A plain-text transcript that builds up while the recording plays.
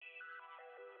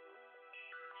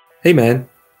Hey man,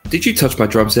 did you touch my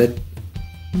drum set?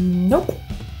 Nope.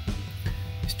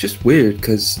 It's just weird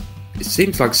because it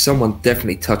seems like someone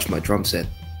definitely touched my drum set.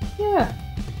 Yeah,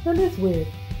 that is weird.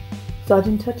 So I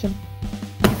didn't touch him.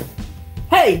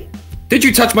 Hey! Did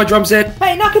you touch my drum set?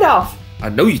 Hey, knock it off! I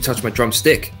know you touched my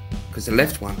drumstick because the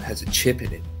left one has a chip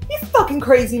in it. You fucking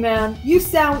crazy, man. You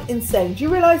sound insane. Do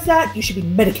you realize that? You should be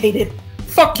medicated.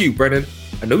 Fuck you, Brennan.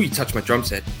 I know you touched my drum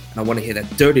set and I want to hear that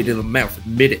dirty little mouth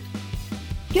admit it.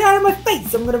 Get out of my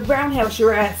face. I'm gonna roundhouse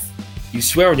your ass. You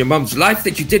swear on your mum's life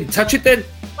that you didn't touch it then?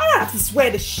 I don't have to swear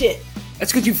to shit.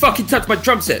 That's because you fucking touched my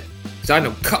drum set. Because I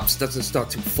know cups doesn't start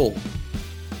till 4.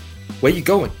 Where you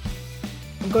going?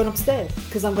 I'm going upstairs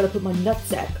because I'm gonna put my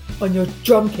nutsack on your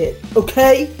drum kit,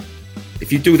 okay?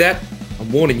 If you do that,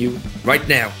 I'm warning you right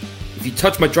now. If you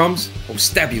touch my drums, I'll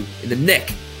stab you in the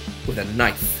neck with a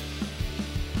knife.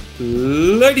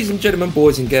 Ladies and gentlemen,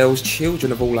 boys and girls,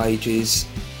 children of all ages,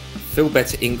 Feel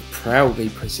Better Inc. proudly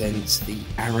presents the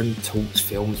Aaron Talks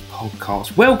Films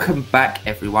podcast. Welcome back,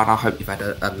 everyone. I hope you've had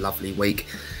a lovely week.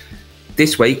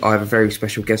 This week, I have a very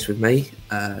special guest with me.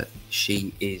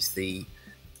 She is the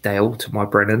Dale to my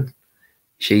Brennan.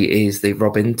 She is the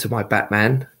Robin to my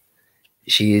Batman.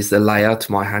 She is the Leia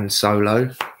to my Han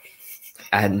Solo.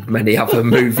 And many other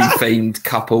movie-themed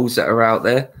couples that are out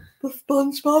there. The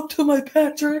SpongeBob to my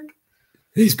Patrick.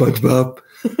 Hey, SpongeBob.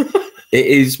 It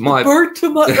is my... Bert to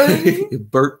my Ernie.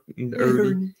 Bert and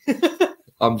Ernie.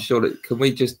 I'm sure that... Can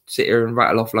we just sit here and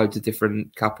rattle off loads of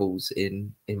different couples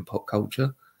in pop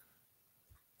culture?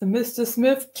 The Mr.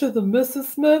 Smith to the Mrs.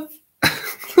 Smith.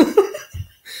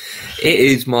 It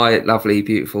is my lovely,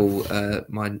 beautiful,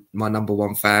 my number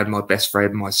one fan, my best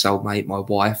friend, my soulmate, my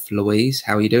wife, Louise.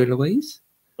 How are you doing, Louise?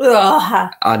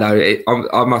 Ugh. I know.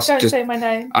 I must Don't just say my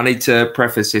name. I need to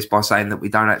preface this by saying that we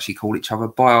don't actually call each other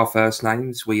by our first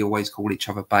names. We always call each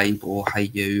other babe or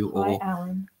hey you or... Hi,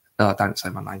 Aaron. Don't say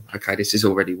my name. Okay, this is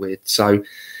already weird. So,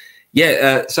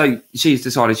 yeah, so she's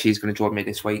decided she's going to join me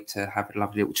this week to have a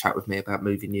lovely little chat with me about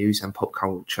movie news and pop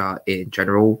culture in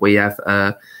general. We have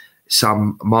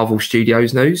some Marvel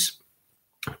Studios news.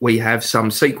 We have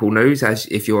some sequel news. As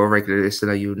if you're a regular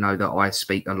listener, you'll know that I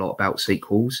speak a lot about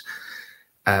sequels.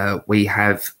 We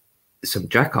have some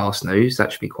Jackass news.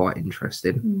 That should be quite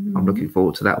interesting. Mm-hmm. I'm looking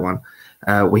forward to that one.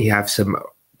 We have some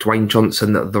Dwayne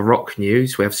Johnson, The Rock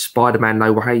news. We have Spider-Man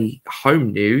No Way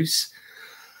Home news.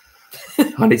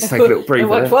 I need to take a little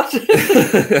breather. What?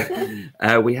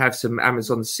 We have some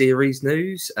Amazon series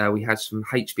news. We have some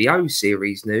HBO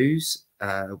series news.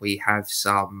 We have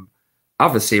some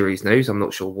other series news. I'm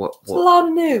not sure what. It's a lot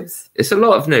of news. It's a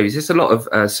lot of news. It's a lot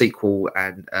of sequel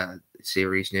and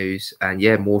series news, and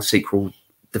yeah, more sequel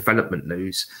development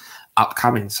news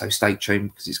upcoming. So stay tuned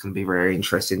because it's going to be very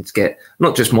interesting to get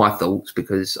not just my thoughts,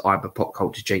 because I'm a pop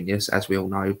culture genius, as we all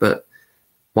know, but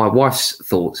my wife's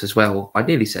thoughts as well. I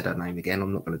nearly said her name again.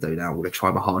 I'm not going to do that. I'm going to try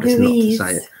my hardest Louise. not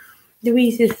to say it.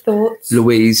 Louise's thoughts.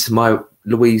 Louise, my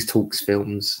Louise Talks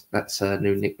Films. That's her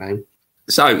new nickname.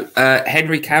 So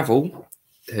Henry Cavill,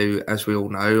 who, as we all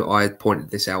know, I pointed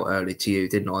this out earlier to you,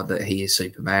 didn't I, that he is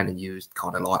Superman, and you was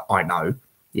kind of like, I know,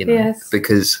 you know, yes.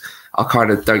 Because I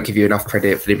kind of don't give you enough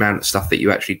credit for the amount of stuff that you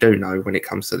actually do know when it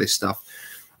comes to this stuff.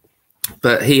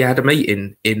 But he had a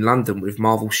meeting in London with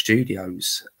Marvel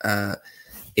Studios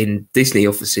in Disney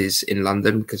offices in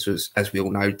London, because, as we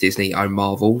all know, Disney own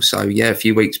Marvel. So, yeah, a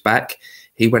few weeks back,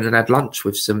 he went and had lunch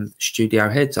with some studio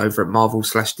heads over at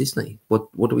Marvel/Disney.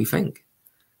 What do we think?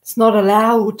 It's not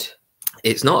allowed.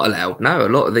 It's not allowed. No, a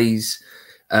lot of these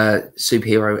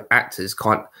superhero actors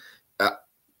can't.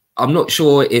 I'm not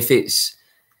sure if it's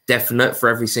definite for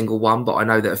every single one, but I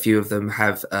know that a few of them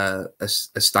have a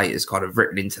status kind of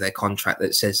written into their contract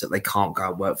that says that they can't go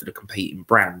and work for the competing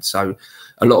brand. So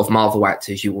a lot of Marvel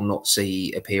actors you will not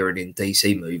see appearing in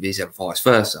DC movies and vice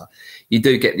versa. You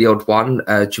do get the odd one,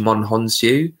 Djimon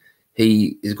Hounsou.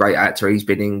 He is a great actor. He's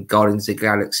been in Guardians of the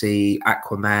Galaxy,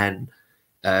 Aquaman.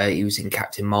 He was in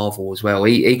Captain Marvel as well.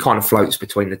 He kind of floats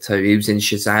between the two. He was in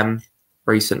Shazam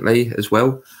recently as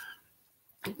well.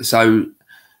 So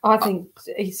I think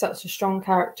he's such a strong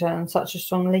character and such a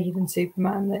strong lead in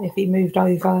Superman that if he moved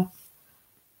over,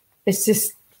 it's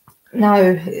just,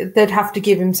 no, they'd have to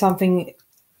give him something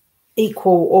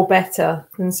equal or better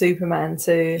than Superman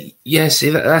to... Yes,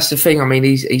 that's the thing. I mean,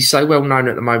 he's so well known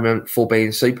at the moment for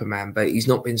being Superman, but he's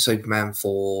not been Superman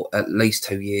for at least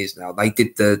 2 years now. They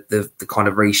did the kind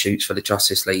of reshoots for the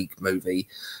Justice League movie,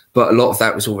 but a lot of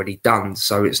that was already done.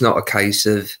 So it's not a case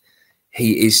of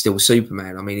he is still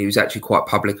Superman. I mean, he was actually quite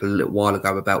public a little while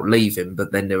ago about leaving,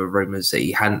 but then there were rumours that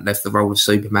he hadn't left the role of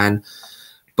Superman.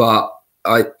 But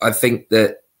I think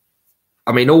that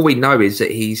I mean, all we know is that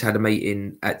he's had a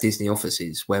meeting at Disney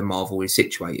offices where Marvel is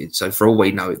situated. So for all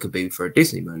we know, it could be for a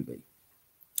Disney movie.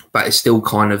 But it's still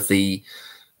kind of the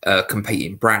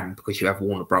competing brand, because you have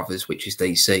Warner Brothers, which is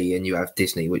DC, and you have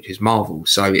Disney, which is Marvel.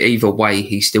 So either way,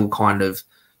 he's still kind of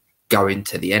going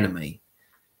to the enemy.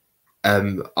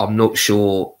 I'm not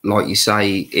sure, like you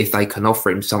say, if they can offer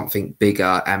him something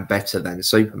bigger and better than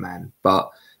Superman. But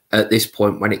at this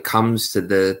point, when it comes to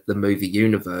the movie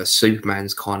universe,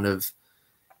 Superman's kind of,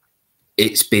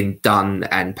 it's been done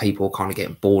and people are kind of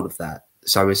getting bored of that.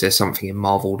 So is there something in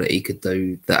Marvel that he could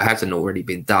do that hasn't already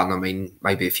been done? I mean,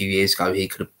 maybe a few years ago he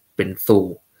could have been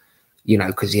Thor, you know,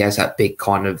 because he has that big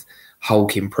kind of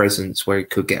hulking presence where he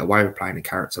could get away with playing a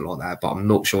character like that. But I'm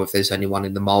not sure if there's anyone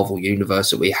in the Marvel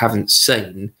universe that we haven't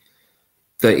seen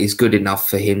that is good enough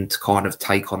for him to kind of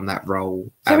take on that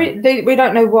role. So we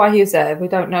don't know why he was there. We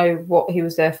don't know what he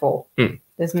was there for.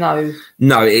 There's no...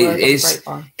 No,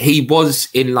 he was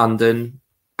in London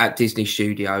at Disney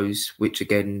Studios, which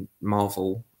again,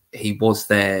 Marvel, he was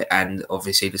there, and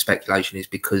obviously the speculation is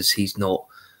because he's not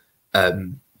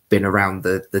been around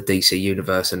the DC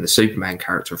universe and the Superman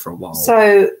character for a while.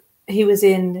 So he was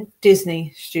in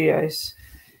Disney Studios.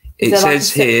 It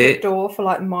says like here door for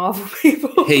like Marvel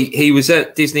people. he was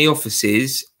at Disney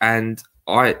offices, and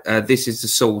this is the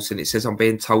source, and it says I'm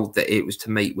being told that it was to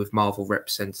meet with Marvel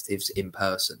representatives in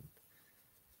person.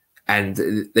 And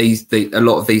a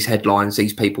lot of these headlines,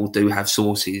 these people do have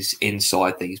sources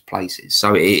inside these places.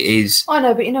 So it is... I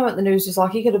know, but you know what the news is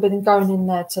like? He could have been going in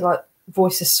there to like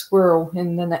voice a squirrel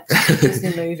in the next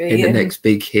Disney movie. The next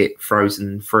big hit,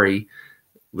 Frozen 3,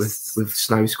 with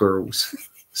snow squirrels,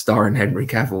 starring Henry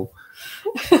Cavill.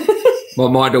 My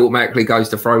mind automatically goes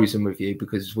to Frozen with you,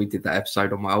 because we did that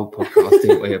episode on my old podcast,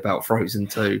 didn't we, about Frozen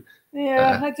 2.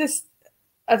 Yeah,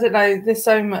 I don't know. There's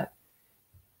so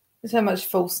much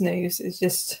false news. It's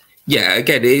just... Yeah,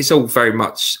 again, it's all very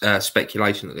much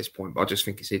speculation at this point, but I just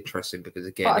think it's interesting because,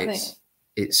 again,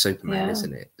 it's Superman,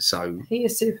 isn't it? So he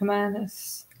is Superman.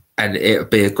 And it would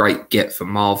be a great get for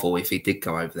Marvel if he did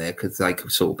go over there, because they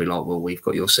could sort of be like, well, we've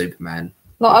got your Superman.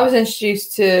 Like, I was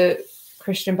introduced to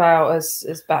Christian Bale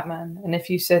as Batman, and if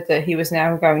you said that he was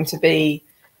now going to be...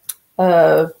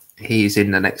 He's in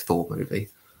the next Thor movie.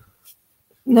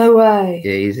 No way.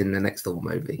 Yeah, he's in the next Thor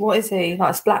movie. What is he?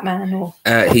 Like Splatman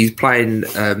or? He's playing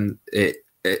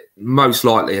most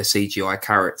likely a CGI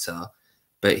character,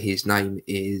 but his name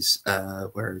is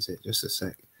where is it? Just a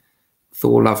sec.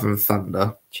 Thor: Love and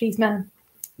Thunder. Cheeseman.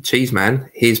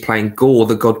 Cheeseman. He's playing Gore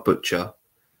the God Butcher.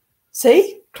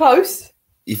 See, close.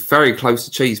 He's very close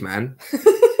to Cheeseman.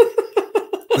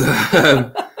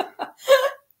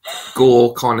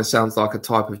 Gore kind of sounds like a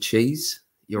type of cheese.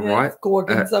 You're right.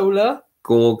 Gorgonzola.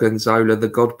 Gorgonzola, the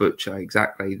God Butcher,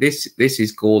 exactly. This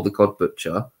is Gore the God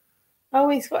Butcher. Oh,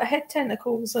 he's got head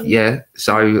tentacles. And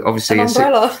so obviously an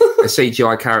umbrella. a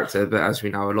CGI character, but as we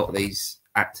know, a lot of these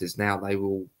actors now, they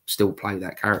will still play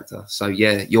that character. So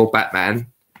yeah, your Batman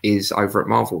is over at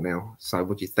Marvel now. So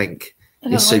what do you think?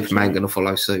 Is Superman going to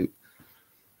follow suit?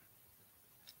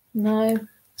 No.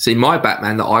 See, my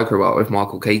Batman that I grew up with,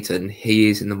 Michael Keaton, he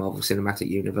is in the Marvel Cinematic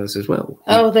Universe as well.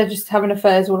 Oh, they're just having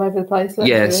affairs all over the place.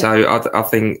 Yeah, so I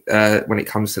think when it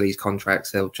comes to these contracts,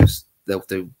 they'll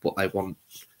do what they want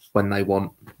when they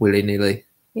want, willy-nilly.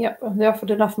 Yep, they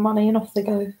offered enough money and off they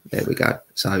go. There we go.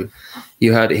 So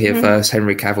you heard it here first.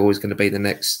 Henry Cavill is going to be the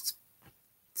next...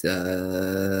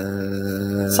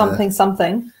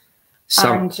 something.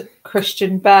 And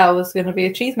Christian Bale is going to be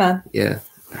a cheeseman. Yeah,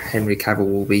 Henry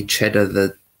Cavill will be Cheddar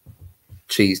the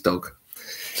cheese dog.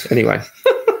 Anyway.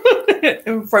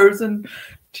 In Frozen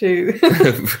 2.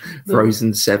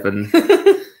 Frozen 7.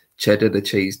 Cheddar the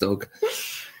cheese dog.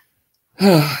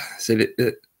 So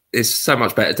it's so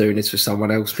much better doing this with someone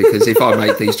else, because if I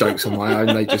make these jokes on my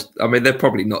own, they're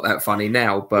probably not that funny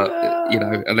now, but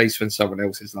at least when someone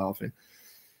else is laughing.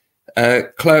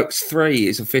 Clerks 3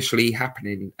 is officially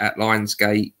happening at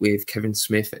Lionsgate with Kevin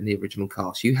Smith and the original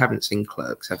cast. You haven't seen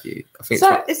Clerks, have you? I think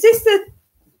so. Is this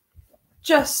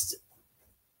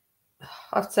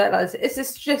I've said that. Is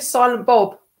this just Silent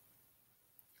Bob?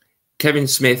 Kevin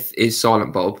Smith is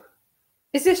Silent Bob.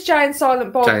 Is this Jay and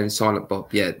Silent Bob? Jay and Silent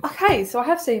Bob, yeah. Okay, so I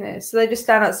have seen this. So they just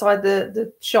stand outside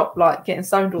the shop, like getting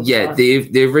stoned all the time.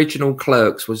 The original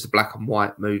Clerks was the black and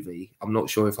white movie. I'm not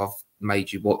sure if I've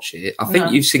made you watch it. I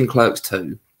think you've seen Clerks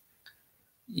 2.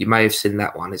 You may have seen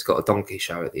that one. It's got a donkey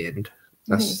show at the end.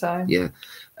 I think so. Yeah.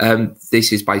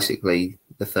 This is basically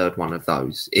the third one of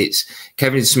those. It's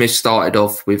Kevin Smith started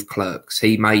off with Clerks.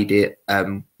 He made it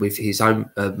with his own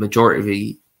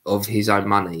majority of his own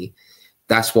money.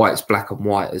 That's why it's black and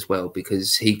white as well,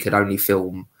 because he could only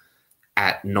film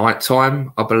at night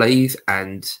time, I believe,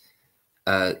 and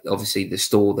obviously the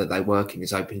store that they work in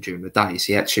is open during the day, so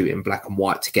he had to shoot in black and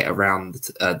white to get around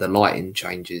the lighting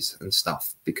changes and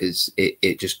stuff, because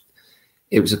it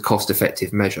was a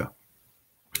cost-effective measure.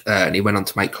 And he went on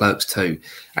to make Clerks 2,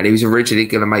 and he was originally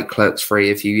going to make Clerks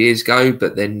 3 a few years ago,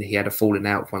 but then he had a falling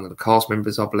out with one of the cast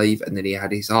members, I believe, and then he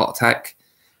had his heart attack.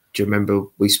 Do you remember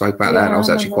we spoke about that? And I was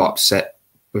actually quite upset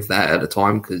with that at the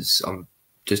time, because I'm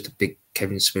just a big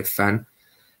Kevin Smith fan.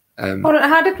 Hold on,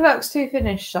 how did Clerks 2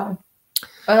 finish, though?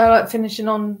 Are they like finishing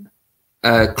on?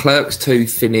 Clerks 2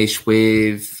 finished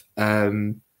with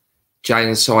Jay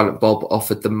and Silent Bob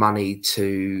offered the money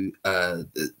to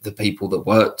the people that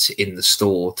worked in the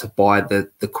store to buy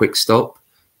the Quick Stop,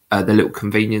 the little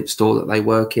convenience store that they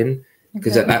work in.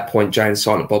 Because at that point, Jay and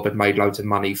Silent Bob had made loads of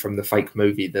money from the fake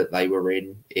movie that they were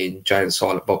in Jay and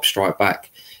Silent Bob Strike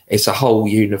Back. It's a whole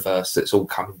universe that's all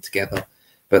coming together.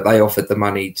 But they offered the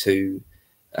money to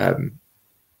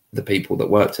the people that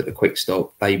worked at the Quick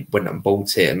Stop. They went and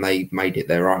bought it and they made it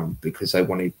their own, because they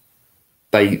wanted...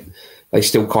 They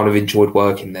still kind of enjoyed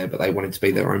working there, but they wanted to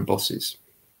be their own bosses.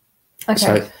 Okay.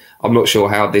 So I'm not sure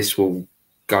how this will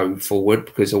go forward,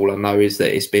 because all I know is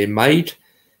that it's being made.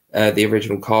 The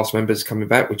original cast members coming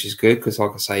back, which is good, because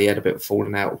like I say, he had a bit of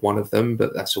falling out with one of them,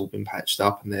 but that's all been patched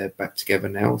up and they're back together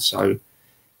now. So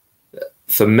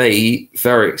for me,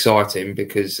 very exciting,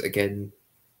 because again,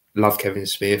 love Kevin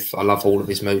Smith. I love all of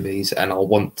his movies, and I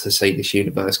want to see this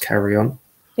universe carry on.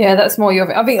 Yeah, that's more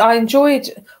your... I think I enjoyed...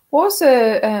 What was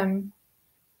the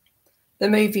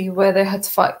movie where they had to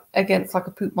fight against like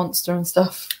a poop monster and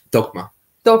stuff? Dogma.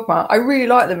 I really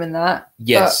like them in that.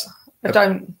 Yes. I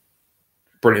don't...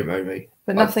 Brilliant movie.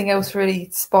 But nothing else really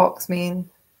sparks me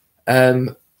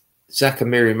in. Zack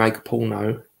and Miri Make a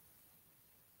Porno.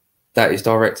 That is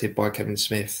directed by Kevin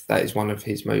Smith. That is one of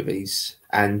his movies.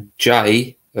 And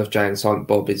Jay of Jay and Silent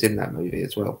Bob is in that movie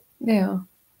as well. Yeah.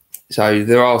 So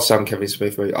there are some Kevin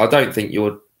Smith movies. I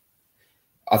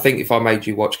think if I made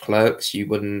you watch Clerks, you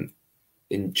wouldn't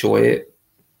enjoy it,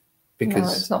 because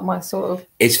no, it's not my sort of...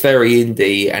 It's very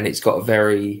indie, and it's got a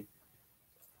very...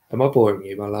 Am I boring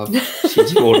you, my love?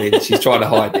 She's yawning. She's trying to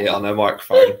hide it on her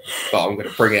microphone, but I'm going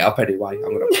to bring it up anyway.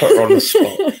 I'm going to put her on the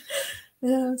spot.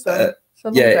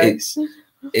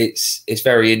 It's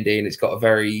very indie, and it's got a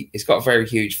very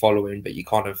huge following, but you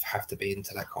kind of have to be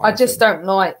into that kind of just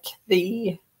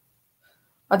thing.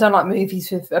 I don't like movies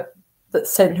with that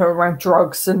centre around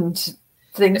drugs and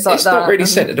things like that. It's not really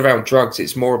centred around drugs.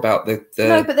 It's more about the...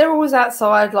 No, but they're always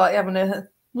outside, like having a...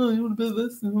 Oh, you want a bit of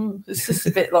this? It's just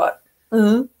a bit like...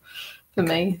 For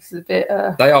me, it's a bit...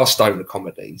 They are stoner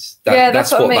comedies.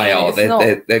 That's what I mean. They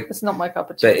are. It's not my cup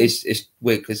of tea. But it's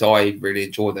weird, because I really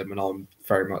enjoy them, and I'm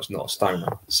very much not a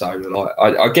stoner. So like,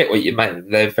 I get what you mean.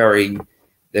 They're very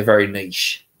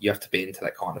niche. You have to be into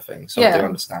that kind of thing. So I do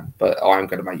understand. But I am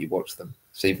going to make you watch them.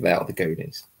 See if they are the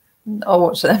Goonies. I'll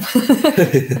watch them.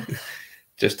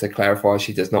 Just to clarify,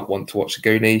 she does not want to watch the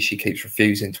Goonies. She keeps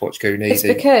refusing to watch Goonies.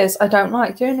 It's because I don't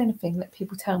like doing anything that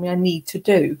people tell me I need to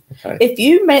do. Okay. If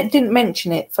you didn't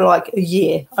mention it for like a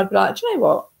year, I'd be like, do you know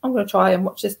what? I'm going to try and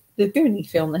watch the Goonies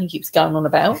film that he keeps going on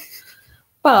about.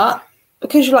 But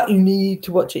because you're like, you need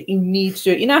to watch it, you need to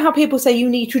do it. You know how people say you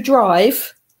need to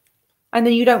drive, and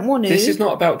then you don't want to? This is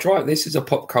not about drive. This is a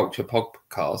pop culture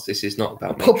podcast. This is not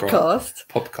about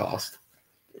podcast.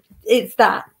 It's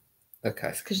that.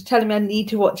 Okay. Because you're telling me I need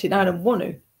to watch it and I don't want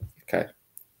to. Okay.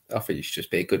 I think you should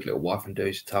just be a good little wife and do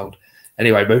as you're told.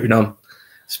 Anyway, moving on.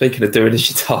 Speaking of doing as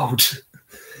you're told.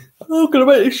 I'm going to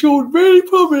make this short really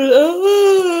popular.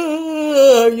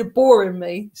 You're boring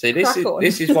me. See, this is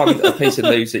a piece of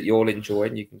news that you'll enjoy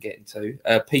and you can get into.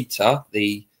 Peter,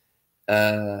 the...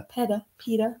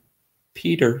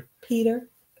 Peter.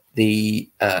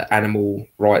 The animal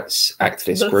rights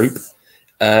activist group.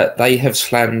 They have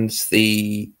slammed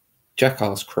the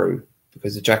Jackass crew,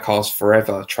 because the Jackass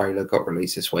Forever trailer got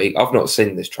released this week. I've not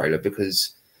seen this trailer,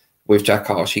 because with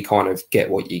Jackass you kind of get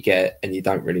what you get, and you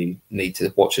don't really need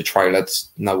to watch a trailer to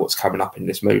know what's coming up in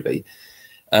this movie.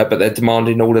 But they're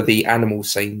demanding all of the animal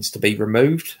scenes to be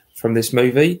removed from this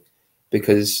movie,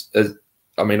 because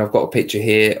I've got a picture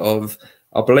here of,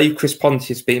 I believe, Chris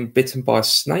Pontius being bitten by a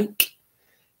snake.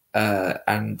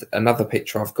 And another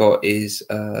picture I've got is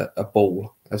a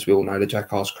ball. As we all know, the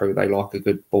Jackass crew, they like a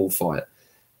good ball fight.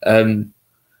 I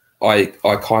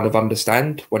kind of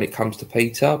understand when it comes to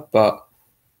Peter, but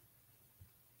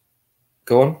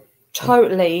go on.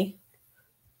 Totally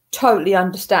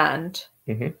understand.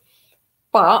 Mm-hmm.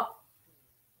 But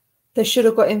they should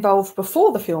have got involved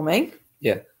before the filming.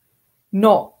 Yeah.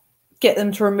 Not get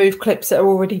them to remove clips that are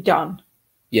already done.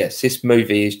 yes, this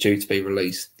movie is due to be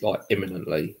released like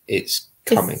imminently. It's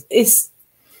coming.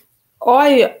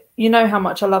 You know how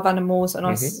much I love animals, and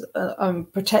I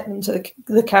protect them till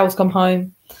the cows come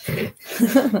home.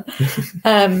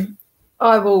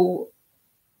 I will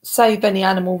save any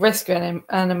animal, rescue an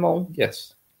animal.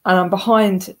 Yes. And I'm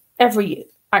behind every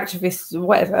activist or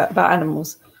whatever about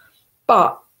animals.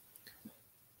 But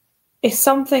if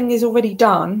something is already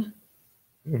done,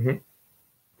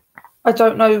 I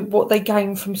don't know what they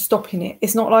gain from stopping it.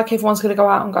 It's not like everyone's going to go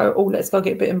out and go, oh, let's go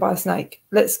get bitten by a snake.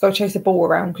 Let's go chase a ball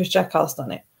around because Jackass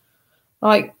done it.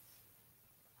 Like,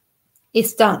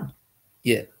 it's done.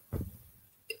 Yeah.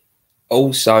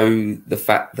 Also, the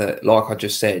fact that, like I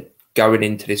just said, going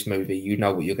into this movie, you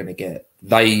know what you're going to get.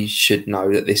 They should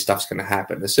know that this stuff's going to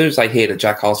happen. As soon as they hear that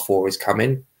Jackass 4 is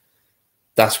coming,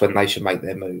 that's when they should make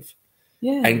their move.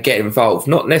 Yeah. And get involved.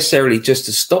 Not necessarily just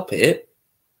to stop it,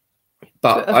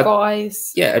 but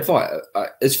advise. Advise.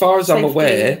 As far as Safety, I'm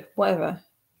aware, whatever.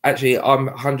 Actually, I'm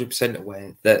 100%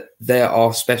 aware that there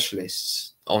are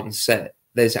specialists on set.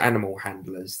 There's animal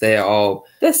handlers. There's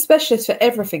specialists for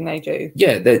everything they do.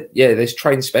 Yeah, there's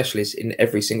trained specialists in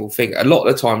every single thing. A lot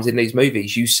of the times in these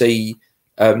movies, you see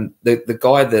the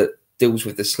guy that deals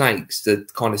with the snakes, the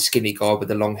kind of skinny guy with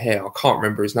the long hair. I can't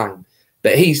remember his name,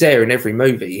 but he's there in every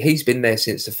movie. He's been there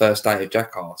since the first day of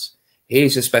Jackass. He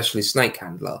is a specialist snake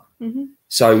handler.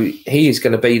 So he is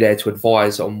going to be there to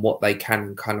advise on what they can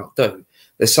and cannot do.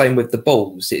 The same with the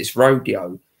bulls. It's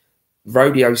rodeo.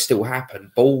 Rodeos still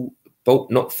happen.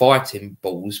 Not fighting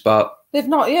bulls, but they've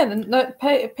not. Yeah, no,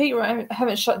 Peter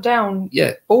haven't shut down.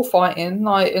 Yeah, bullfighting.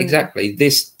 Exactly.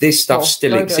 This stuff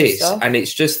still exists, and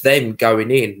it's just them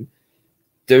going in,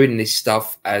 doing this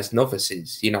stuff as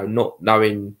novices. You know, not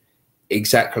knowing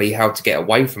exactly how to get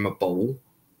away from a bull,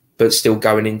 but still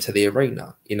going into the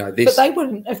arena. You know, this. But they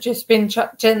wouldn't have just been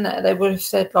chucked in there. They would have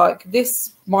said like,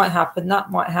 "This might happen.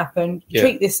 That might happen. Yeah.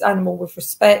 Treat this animal with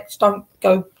respect. Don't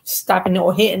go stabbing it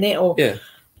or hitting it or." Yeah.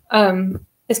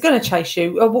 It's going to chase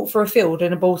you. I walk through a field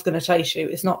and a bull's going to chase you.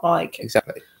 It's not like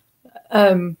exactly.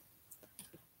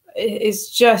 It's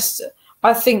just.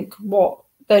 I think what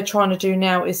they're trying to do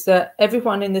now is that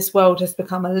everyone in this world has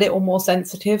become a little more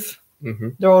sensitive.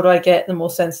 The older I get, the more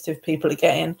sensitive people are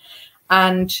getting,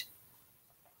 and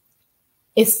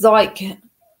it's like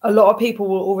a lot of people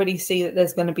will already see that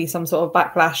there's going to be some sort of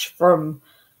backlash from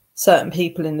certain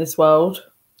people in this world.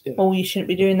 Yeah. Oh, you shouldn't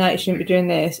be doing that. You shouldn't be doing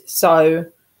this. So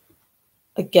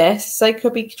I guess they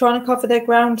could be trying to cover their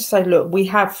ground to say, look, we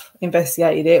have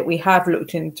investigated it. We have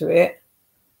looked into it.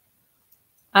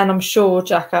 And I'm sure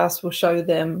Jackass will show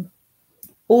them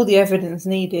all the evidence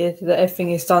needed that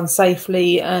everything is done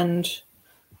safely and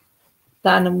the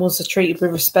animals are treated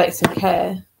with respect and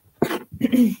care.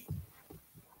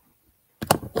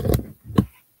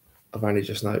 I've only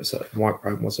just noticed that the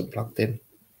microphone wasn't plugged in.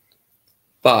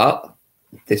 But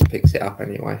this picks it up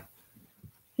anyway.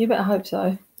 You better hope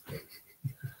so.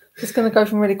 It's going to go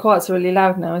from really quiet to really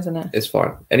loud now, isn't it? It's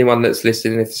fine. Anyone that's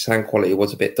listening, if the sound quality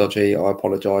was a bit dodgy, I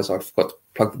apologise. I forgot to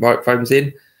plug the microphones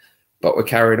in, but we're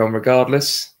carrying on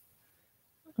regardless.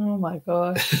 Oh my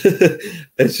gosh.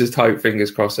 Let's just hope,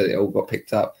 fingers crossed, that it all got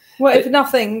picked up. Well, if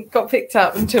nothing got picked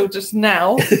up until just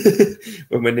now.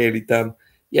 When we're nearly done.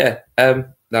 Yeah.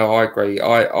 No, I agree.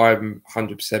 I'm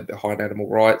 100% behind animal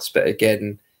rights, but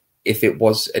again, if it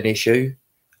was an issue,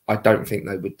 I don't think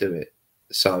they would do it.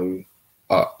 So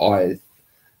I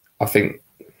think,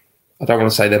 I don't want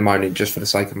to say they're moaning just for the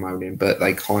sake of moaning, but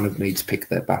they kind of need to pick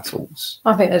their battles.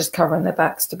 I think they're just covering their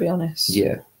backs, to be honest.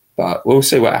 Yeah, but we'll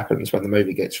see what happens when the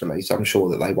movie gets released. I'm sure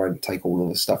that they won't take all of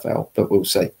the stuff out, but we'll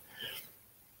see.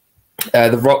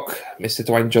 The Rock, Mr.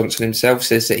 Dwayne Johnson himself,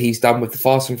 says that he's done with the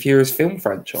Fast and Furious film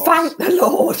franchise. Thank the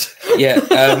Lord.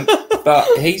 Yeah, but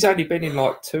he's only been in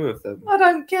like 2 of them. I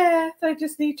don't care. They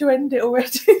just need to end it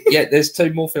already. Yeah, there's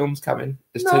 2 more films coming.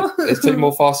 There's 2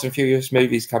 more Fast and Furious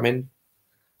movies coming.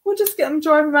 We'll just get them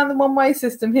driving around the one-way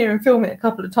system here and film it a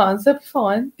couple of times. They'll be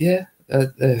fine. Yeah,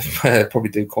 they'll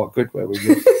probably do quite good where we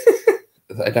live.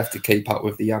 They'd have to keep up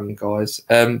with the young guys.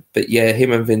 But yeah,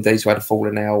 him and Vin Diesel had a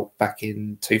falling out back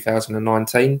in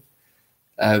 2019.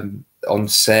 On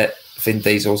set, Vin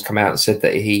Diesel's come out and said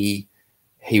that he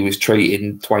was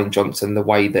treating Dwayne Johnson the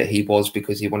way that he was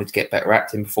because he wanted to get better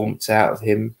acting performance out of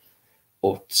him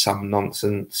or some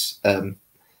nonsense.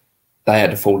 They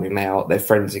had a falling out. They're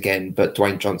friends again, but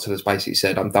Dwayne Johnson has basically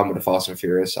said, I'm done with the Fast and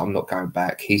Furious. I'm not going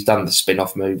back. He's done the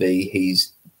spin-off movie.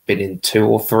 He's been in 2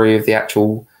 or 3 of the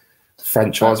actual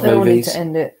franchise movies. To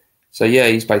end it. So yeah,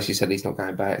 he's basically said he's not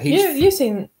going back. You've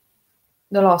seen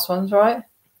the last ones, right?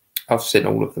 I've seen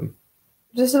all of them.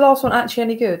 Is the last one actually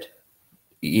any good?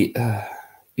 You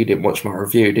didn't watch my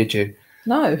review, did you?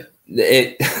 No.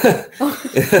 It.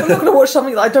 I'm not going to watch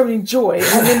something that I don't enjoy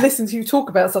and then listen to you talk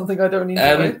about something I don't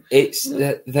enjoy.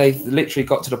 They've literally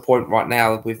got to the point right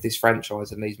now with this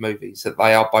franchise and these movies that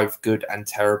they are both good and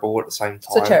terrible at the same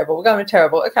time. So terrible. We're going with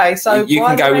terrible. Okay, so you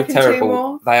why can are go we with making two terrible.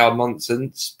 more? They are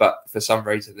nonsense, but for some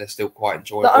reason they're still quite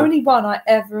enjoyable. The only one I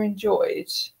ever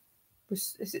enjoyed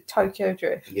was, is it Tokyo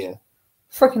Drift? Yeah.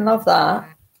 Freaking love that.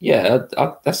 Yeah,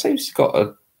 that seems to got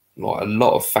a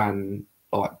lot of fan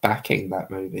backing, that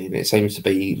movie, and it seems to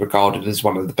be regarded as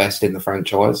one of the best in the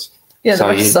franchise. Yeah,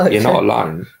 so you're true. not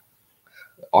alone.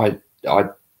 I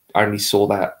only saw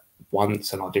that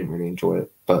once and I didn't really enjoy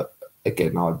it, but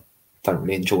again, I don't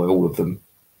really enjoy all of them.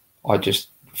 I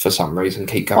just, for some reason,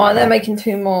 keep going. Right, they're making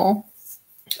two more.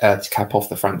 To cap off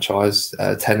the franchise,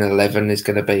 10 and 11 is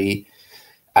going to be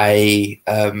a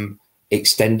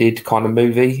extended kind of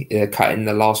movie, cutting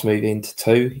the last movie into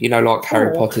two, like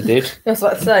Harry Potter did. That's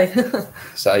what I'd say.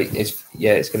 So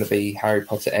it's going to be Harry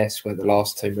Potter-esque, where the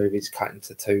last two movies cut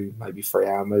into two, maybe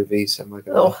 3-hour movies, and we're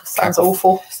going sounds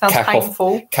awful. Sounds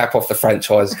painful. Cap off the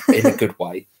franchise in a good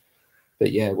way.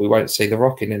 But yeah, we won't see The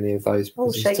Rock in any of those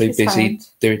because he's too busy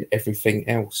doing everything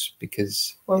else.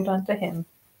 Because well done to him.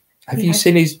 Have you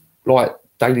seen his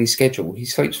daily schedule? He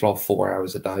sleeps for 4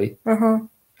 hours a day,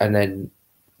 and then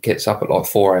gets up at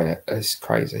 4 a.m. It's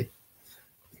crazy.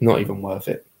 Not even worth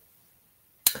it.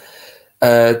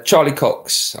 Charlie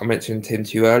Cox. I mentioned him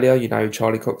to you earlier. You know who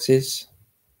Charlie Cox is?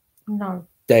 No.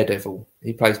 Daredevil.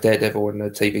 He plays Daredevil in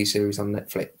the TV series on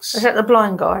Netflix. Is that the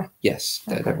blind guy? Yes,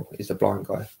 Daredevil is the blind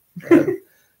guy.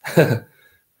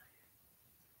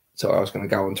 Sorry, I was going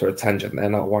to go onto a tangent there.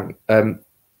 No, I won't.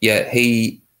 Yeah,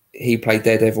 he played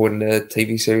Daredevil in the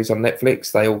TV series on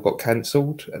Netflix. They all got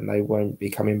cancelled and they won't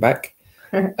be coming back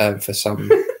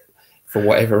for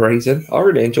whatever reason. I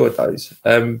really enjoyed those.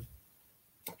 But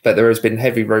there has been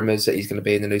heavy rumours that he's going to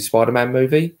be in the new Spider-Man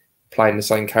movie, playing the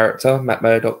same character, Matt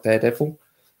Murdock, Daredevil,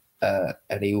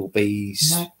 and he will be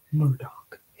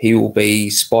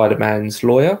Spider-Man's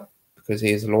lawyer because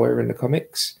he is a lawyer in the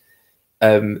comics.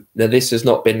 Now this has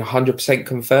not been 100%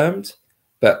 confirmed,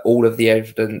 but all of the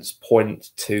evidence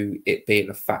point to it being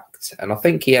a fact. And I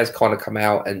think he has kind of come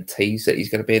out and teased that he's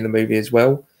going to be in the movie as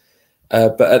well.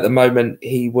 But at the moment,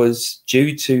 he was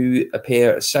due to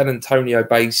appear at a San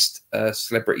Antonio-based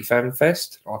celebrity fan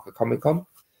fest, like a Comic-Con,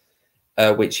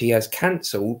 which he has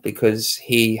cancelled because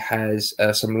he has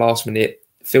some last-minute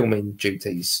filming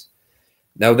duties.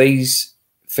 Now, these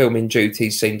filming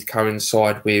duties seem to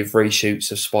coincide with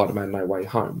reshoots of Spider-Man No Way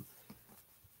Home.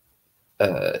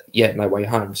 No Way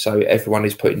Home. So everyone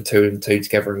is putting 2 and 2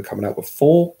 together and coming up with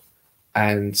 4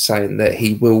 and saying that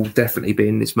he will definitely be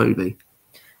in this movie.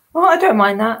 Well, I don't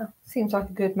mind that. Seems like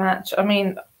a good match. I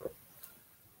mean,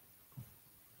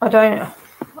 I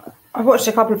watched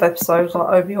a couple of episodes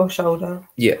over your shoulder.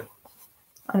 Yeah.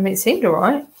 I mean, it seemed all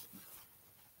right.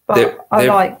 But I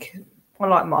like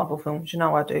Marvel films,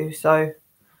 I do. So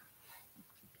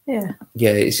yeah.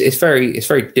 Yeah, it's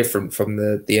very different from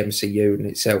the MCU in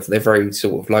itself. They're very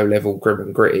sort of low level, grim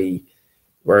and gritty,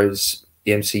 whereas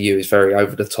the MCU is very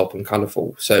over the top and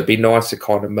colourful. So it'd be nice to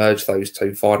kind of merge those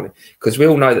two finally, because we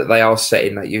all know that they are set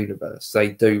in that universe. They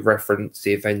do reference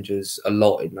the Avengers a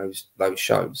lot in those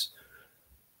shows,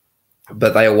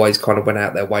 but they always kind of went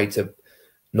out their way to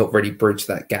not really bridge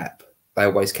that gap. They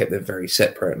always kept them very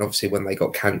separate. And obviously when they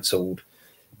got cancelled,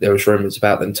 there was rumours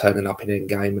about them turning up in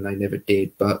Endgame and they never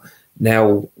did. But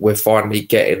now we're finally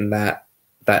getting that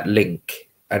link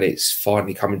and it's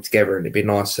finally coming together, and it'd be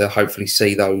nice to hopefully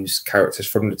see those characters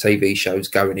from the TV shows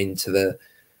going into the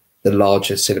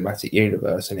larger cinematic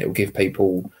universe, and it will give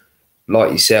people like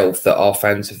yourself that are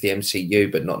fans of the MCU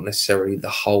but not necessarily the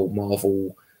whole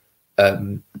Marvel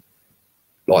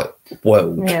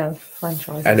world,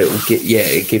 franchise, and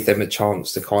it give them a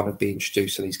chance to kind of be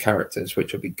introduced to these characters,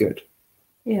 which would be good.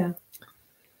 I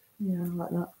like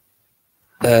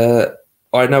that.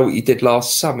 I Know What You Did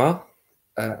Last Summer,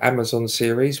 Amazon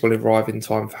series, will arrive in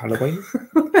time for Halloween.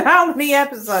 How many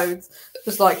episodes?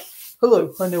 Just like,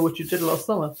 hello, I know what you did last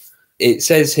summer. It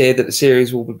says here that the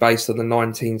series will be based on the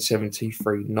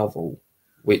 1973 novel,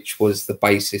 which was the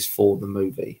basis for the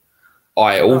movie.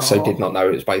 I also did not know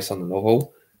it was based on the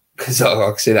novel, because I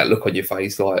can see that look on your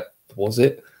face, like, was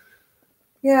it?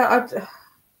 Yeah,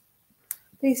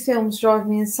 these films drive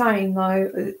me insane, though.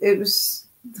 It was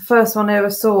the first one I ever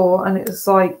saw, and it was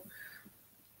like,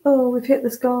 oh, we've hit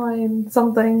this guy and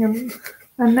something,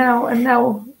 and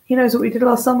now he knows what we did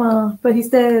last summer, but he's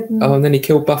dead. And then he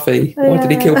killed Buffy. Why did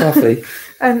he kill Buffy?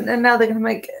 and now they're going to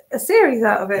make a series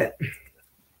out of it.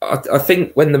 I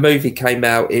think when the movie came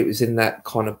out, it was in that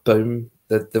kind of boom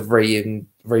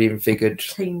reinvigored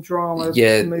teen drama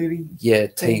movie. Yeah,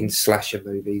 teen slasher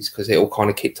movies, because it all kind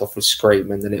of kicked off with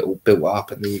Scream and then it all built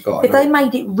up and then you got. If they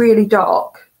made it really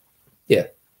dark. Yeah.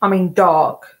 I mean,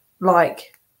 dark,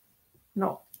 like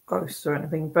not ghosts or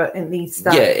anything, but it needs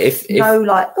that. Yeah, if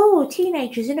like, oh,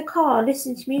 teenagers in a car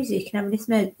listening to music and having a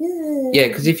smoke. Yeah,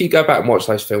 because if you go back and watch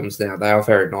those films now, they are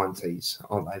very 90s,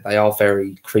 aren't they? They are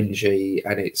very cringy,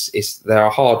 and they're a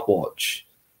hard watch.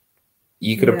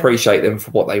 You could appreciate them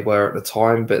for what they were at the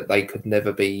time, but they could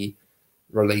never be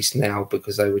released now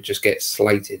because they would just get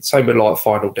slated. Same with like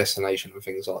Final Destination and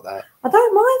things like that. I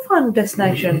don't mind Final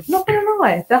Destination. Not gonna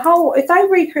lie,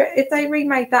 if they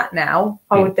remade that now,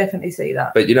 I would definitely see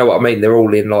that. But you know what I mean? They're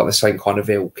all in like the same kind of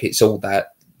ilk. It's all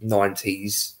that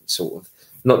 90s sort of,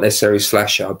 not necessarily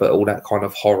slasher, but all that kind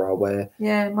of horror where.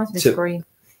 Yeah, it must be Scream.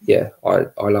 Yeah, I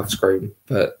love Scream,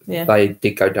 but they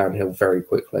did go downhill very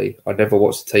quickly. I never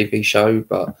watched the TV show,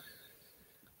 but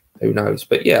who knows?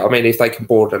 But yeah, I mean, if they can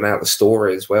broaden out the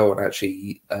story as well and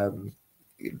actually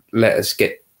let us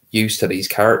get used to these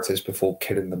characters before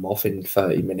killing them off in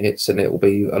 30 minutes, and it will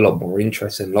be a lot more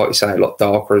interesting. Like you say, a lot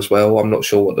darker as well. I'm not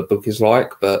sure what the book is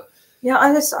like, but yeah,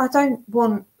 I don't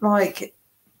want like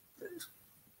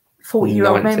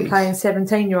 40-year-old men playing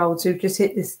 17-year-olds who've just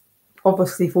hit this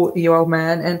obviously 40-year-old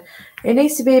man, and it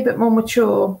needs to be a bit more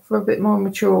mature for a bit more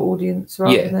mature audience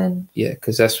rather than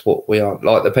because that's what we are.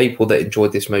 Like the people that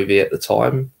enjoyed this movie at the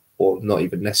time, or not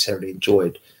even necessarily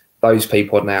enjoyed, those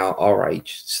people are now our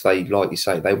age. So they, like you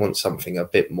say, they want something a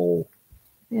bit more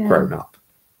grown up.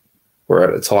 Where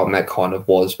at the time that kind of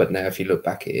was, but now if you look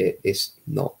back at it, it's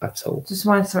not at all. Just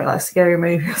mind something like a Scary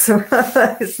Movie or something like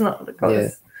that. It's not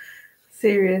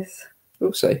serious.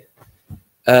 We'll see.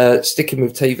 Sticking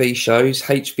with TV shows,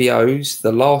 HBO's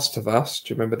The Last of Us.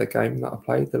 Do you remember the game that I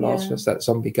played? The Last of Us, that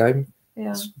zombie game?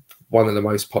 Yeah. It's one of the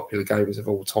most popular games of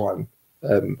all time.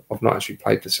 I've not actually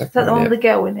played the second Is that the one with the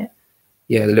girl in it?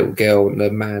 Yeah, the little girl and the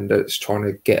man that's trying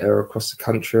to get her across the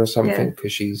country or something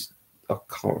because I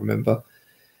can't remember.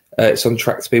 It's on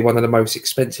track to be one of the most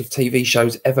expensive TV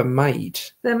shows ever made.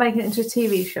 They're making it into a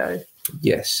TV show?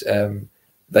 Yes.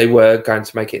 They were going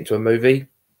to make it into a movie.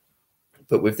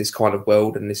 But with this kind of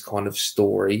world and this kind of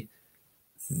story,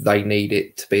 they need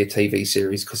it to be a TV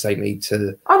series because they need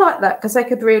to. I like that because they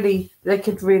could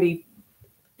really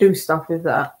do stuff with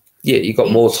that. Yeah, you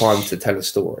got more time to tell a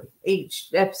story. Each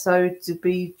episode to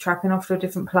be tracking off to a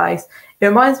different place. It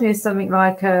reminds me of something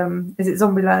like, is it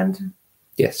Zombieland?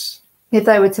 Yes. If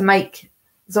they were to make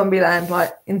Zombieland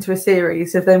like into a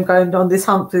series of them going on this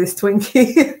hunt for this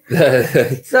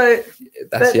Twinkie. So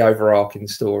that's the overarching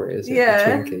story, isn't it? Yeah.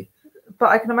 The Twinkie. But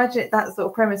I can imagine that sort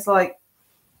of premise, like,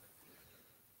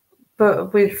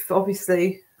 but with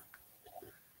obviously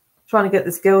trying to get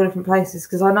this girl different places.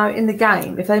 Because I know in the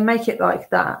game, if they make it like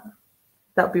that,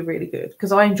 that'd be really good.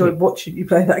 Because I enjoyed watching you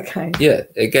play that game. Yeah,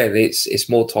 again, it's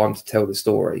more time to tell the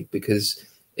story. Because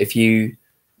if you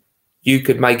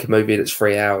could make a movie that's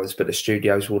 3 hours, but the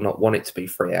studios will not want it to be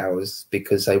 3 hours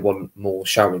because they want more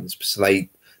showings. So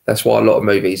that's why a lot of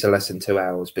movies are less than 2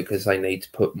 hours, because they need to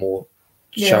put more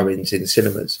showings in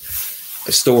cinemas.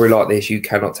 A story like this you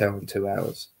cannot tell in 2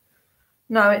 hours.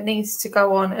 No, it needs to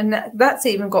go on, and that's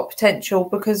even got potential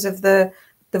because of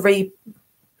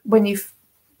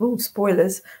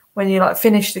spoilers, when you like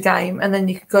finish the game and then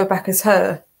you can go back as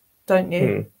her, don't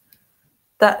you?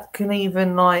 That can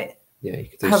even like you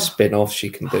can do spin-offs,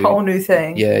 you can do a whole new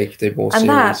thing. Yeah, you can do more and series.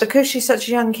 That because she's such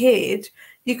a young kid,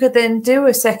 you could then do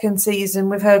a second season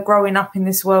with her growing up in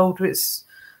this world,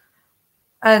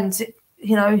 and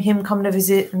you know, him coming to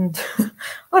visit, and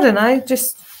I don't know,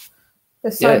 just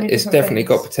there's so many it's definitely things.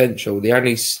 got potential. The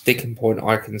only sticking point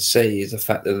I can see is the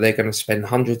fact that they're going to spend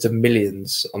hundreds of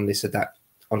millions on this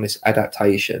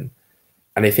adaptation,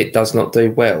 and if it does not do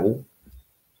well,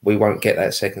 we won't get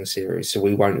that second series, so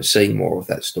we won't see more of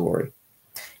that story.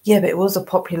 Yeah, but it was a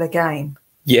popular game.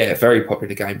 Yeah, very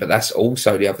popular game, but that's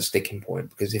also the other sticking point,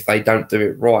 because if they don't do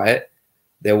it right,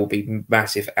 there will be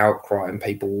massive outcry and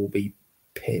people will be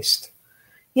pissed.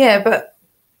 Yeah, but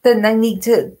then they need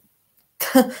to.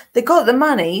 They got the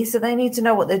money, so they need to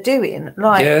know what they're doing.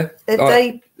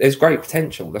 There's great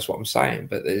potential. That's what I'm saying.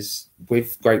 But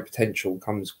with great potential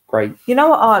comes great. You know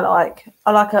what I like?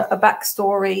 I like a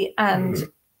backstory and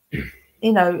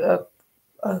you know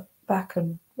a back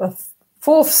and a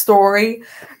fourth story.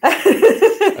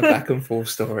 A back and forth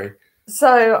story.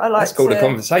 So I like. That's called a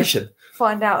conversation.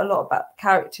 Find out a lot about the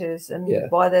characters and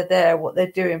why they're there, what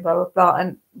they're doing, blah blah blah.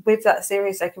 And with that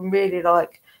series, they can really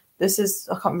like. This is,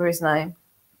 I can't remember his name.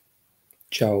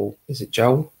 Joel. Is it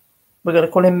Joel? We're going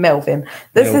to call him Melvin.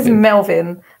 This is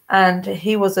Melvin, and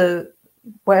he was a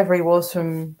whatever he was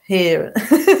from here.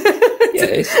 Yeah,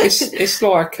 it's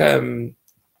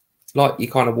like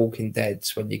you kind of Walking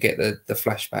Deads when you get the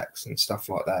flashbacks and stuff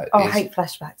like that. Oh, I hate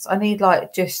flashbacks. I need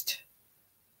like just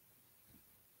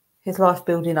his life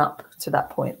building up to that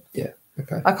point. Yeah,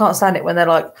 okay. I can't stand it when they're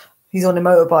like, he's on a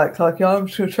motorbike, like, yeah, I'm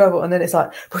just going to travel. And then it's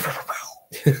like,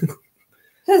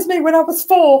 there's me when I was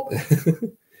 4.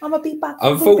 I'm a beat back.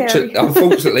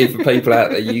 Unfortunately for people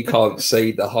out there, you can't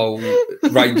see the whole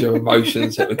range of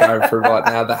emotions that we're going through right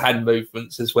now. The hand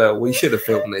movements as well. We should have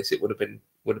filmed this. It would have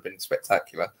been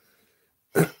spectacular.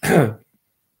 But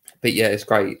yeah, it's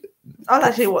great. I'll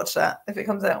actually watch that if it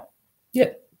comes out.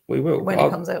 Yeah, we will. When it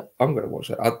comes out. I'm going to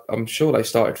watch it. I'm sure they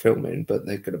started filming, but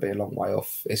they're going to be a long way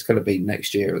off. It's going to be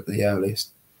next year at the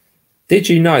earliest. Did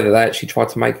you know that they actually tried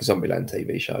to make a Zombieland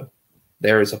TV show?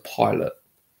 There is a pilot,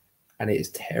 and it is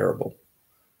terrible.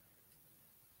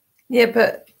 Yeah,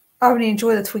 but I only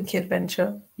enjoy the Twinkie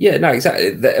adventure. Yeah, no,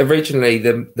 exactly. Originally,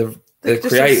 the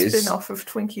creators, a spin-off of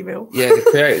Twinkieville. Yeah, the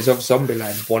creators of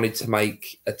Zombieland wanted to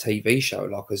make a TV show,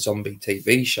 like a zombie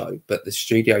TV show, but the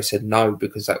studio said no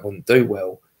because that wouldn't do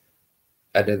well.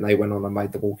 And then they went on and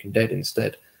made The Walking Dead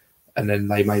instead. And then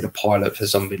they made a pilot for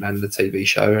Zombieland, the TV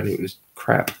show, and it was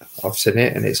crap. I've seen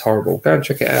it, and it's horrible. Go and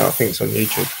check it out. I think it's on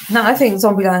YouTube. No, I think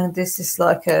Zombieland is just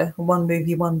like a one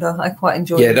movie wonder. I quite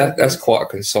enjoy it. Yeah, that's quite a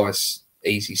concise,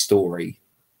 easy story.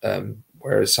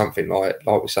 Whereas something like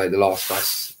we say, The Last of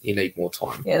Us, you need more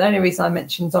time. Yeah, the only reason I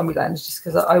mentioned Zombieland is just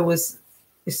because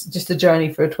it's just a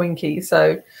journey for a Twinkie.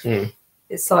 So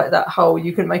it's like that whole,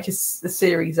 you can make a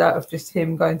series out of just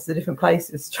him going to the different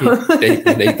places. You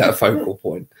need that focal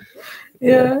point.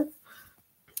 Yeah.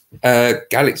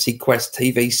 Galaxy Quest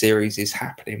TV series is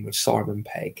happening with Simon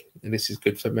Pegg, and this is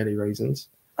good for many reasons.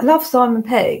 I love Simon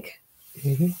Pegg.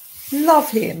 Mm-hmm. Love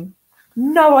him.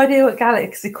 No idea what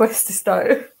Galaxy Quest is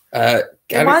though. It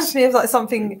reminds me of like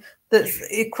something that's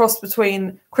a cross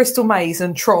between Crystal Maze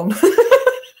and Tron.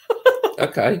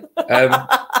 Okay.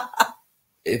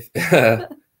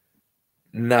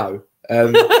 No.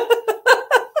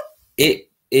 It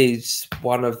is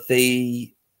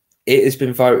it has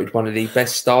been voted one of the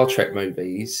best Star Trek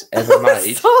movies ever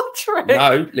made. Star Trek?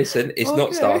 No, listen, it's not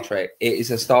Okay. Star Trek. It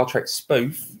is a Star Trek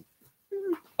spoof.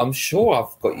 I'm sure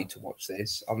I've got you to watch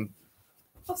this. I've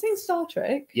seen Star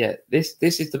Trek. Yeah, this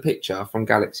is the picture from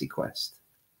Galaxy Quest.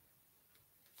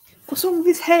 What's wrong with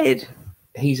his head?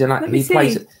 He me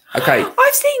plays. see. Okay,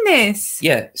 I've seen this.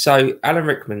 yeah. So Alan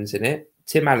Rickman's in it.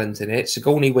 Tim Allen's in it.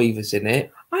 Sigourney Weaver's in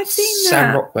it. I've seen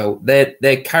Sam that. Rockwell.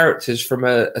 They're characters from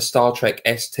a Star Trek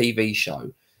TV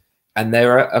show, and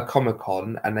they're at a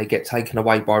Comic-Con, and they get taken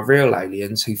away by real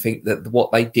aliens who think that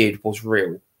what they did was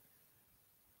real.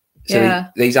 So Yeah.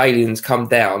 these aliens come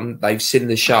down. They've seen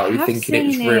the show, I have thinking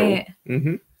it's seen real. it.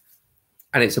 Mm-hmm.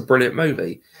 And it's a brilliant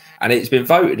movie. And it's been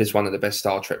voted as one of the best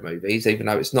Star Trek movies, even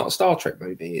though it's not a Star Trek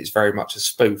movie. It's very much a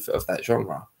spoof of that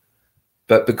genre.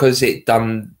 But because it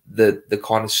done the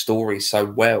kind of story so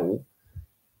well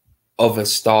of a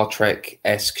Star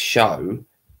Trek-esque show,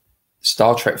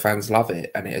 Star Trek fans love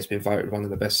it. And it has been voted one of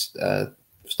the best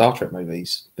Star Trek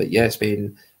movies. But yeah, it's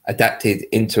been adapted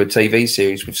into a TV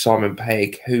series with Simon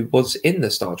Pegg, who was in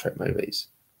the Star Trek movies.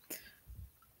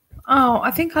 Oh, I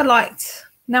think I liked.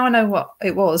 Now I know what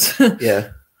it was.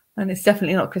 Yeah. And it's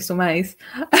definitely not Crystal Maze.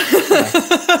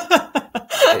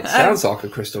 It sounds like a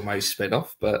Crystal Maze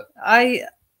spin-off, but I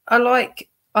like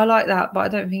that, but I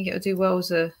don't think it'll do well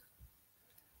as a.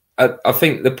 I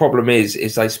think the problem is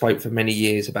they spoke for many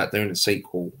years about doing a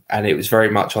sequel, and it was very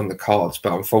much on the cards.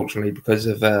 But unfortunately, because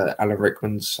of Alan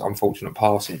Rickman's unfortunate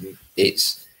passing,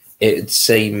 it'd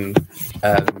seem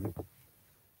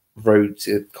rude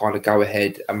to kind of go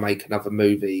ahead and make another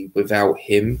movie without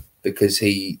him, because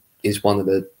he is one of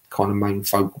the kind of main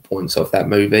focal points of that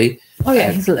movie. Oh yeah,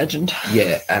 he's a legend.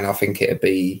 Yeah, and I think it'd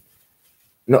be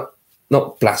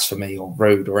not blasphemy or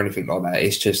rude or anything like that.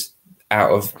 It's just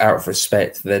out of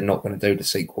respect, they're not going to do the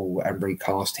sequel and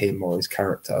recast him or his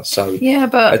character. So Yeah, a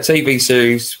but TV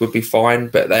series would be fine,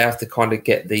 but they have to kind of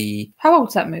get the how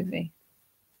old's that movie?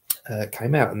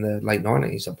 came out in the late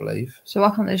 90s, I believe. So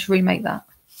why can't they just remake that?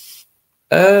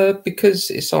 Because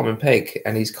it's Simon Pegg,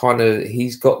 and he's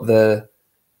got the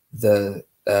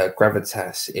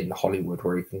gravitas in Hollywood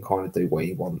where he can kind of do what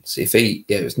he wants.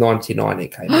 It was 99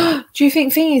 it came out. Do you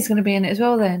think Thingy's going to be in it as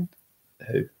well then?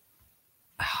 Who?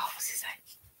 Oh, what's his name?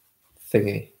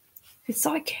 Thingy. His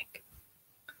sidekick.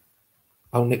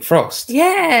 Oh, Nick Frost.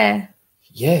 Yeah.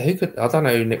 Yeah, who could? I don't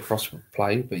know who Nick Frost would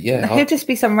play, but yeah. He'll just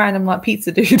be some random like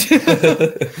pizza dude.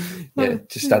 Yeah,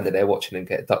 just standing there watching him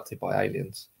get abducted by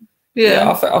aliens.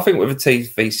 I think with a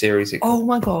TV series, it Oh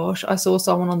my gosh, I saw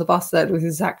someone on the bus that was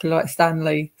exactly like Stan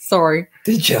Lee. Sorry.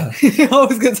 did you? I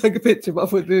was going to take a picture, but I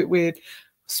thought it'd be a bit weird.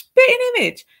 Spitting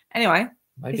image. Anyway,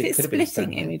 Maybe is it could have been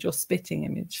splitting Stanley. image or spitting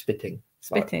image? Spitting.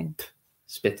 Spitting. Like,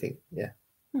 spitting, yeah.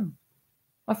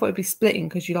 I thought it'd be splitting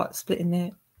because you like splitting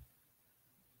there.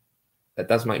 That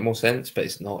does make more sense, but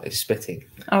it's not. It's spitting.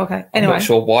 Oh, okay. I'm Anyway. not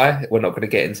sure why. We're not going to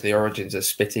get into the origins of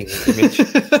spitting image.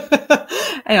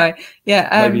 Anyway,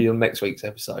 yeah. Maybe on next week's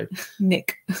episode.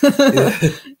 Nick.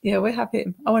 Yeah, we have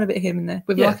him. I want a bit of him in there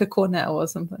with like a cornetto or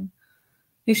something.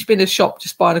 He should be in a shop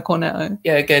just buying a cornetto.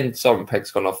 Yeah, again, Simon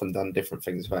Pegg's gone off and done different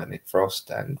things about Nick Frost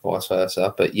and vice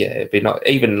versa. But yeah, it'd be not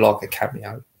even like a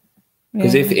cameo.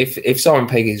 Because if Simon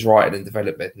Pegg is writing and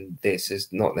developing this,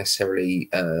 is not necessarily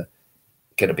going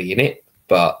to be in it,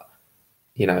 but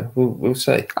you know, we'll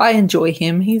see. I enjoy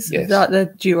him. He's like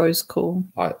the duo's cool.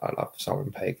 I love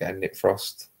Simon Pegg and Nick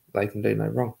Frost. They can do no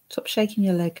wrong. Stop shaking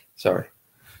your leg. Sorry.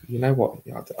 You know what?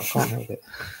 I can't help it.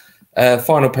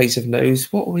 Final piece of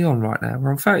news. What are we on right now?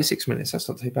 We're on 36 minutes. That's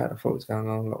not too bad. I thought it was going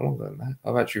on a lot longer than that.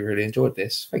 I've actually really enjoyed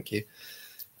this. Thank you.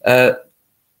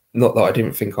 Not that I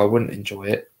didn't think I wouldn't enjoy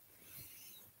it.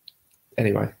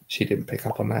 Anyway, she didn't pick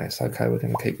up on that. It's okay. We're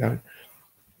going to keep going.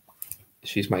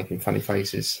 She's making funny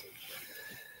faces.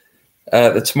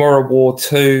 The Tomorrow War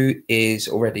 2 is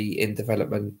already in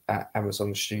development at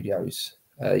Amazon Studios.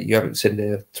 You haven't seen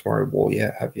the Tomorrow War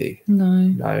yet, have you? No.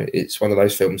 No, it's one of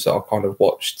those films that I kind of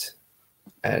watched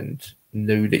and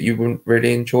knew that you wouldn't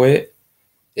really enjoy it.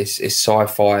 It's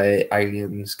sci-fi,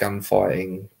 aliens,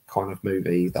 gunfighting kind of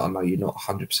movie that I know you're not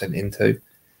 100% into.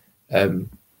 I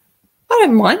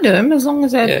don't mind them as long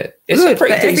as they're it's good. a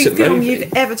pretty but every decent film movie.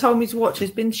 you've ever told me to watch has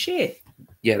been shit.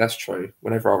 Yeah, that's true.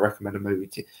 Whenever I recommend a movie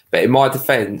to you. But in my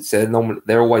defense,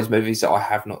 they're always movies that I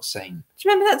have not seen. Do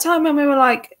you remember that time when we were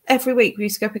like, every week we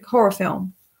used to go pick a horror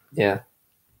film? Yeah.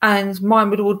 And mine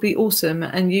would be awesome.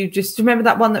 And you just remember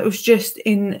that one that was just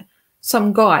in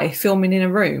some guy filming in a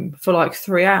room for like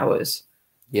 3 hours?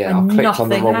 Yeah, I and clicked on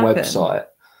the nothing wrong happened. website.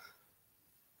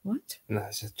 What? No,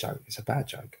 it's a joke. It's a bad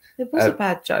joke. It was a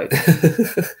bad joke.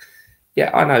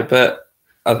 Yeah, I know, but...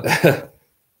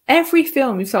 Every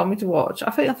film you told me to watch, I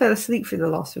think I fell asleep through the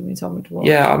last film you told me to watch.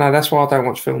 Yeah, I know. That's why I don't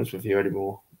watch films with you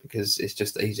anymore, because it's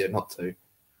just easier not to.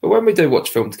 But when we do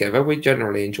watch film together, we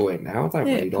generally enjoy it now. I don't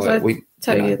really like it.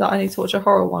 Tell you that I need to watch a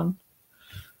horror one.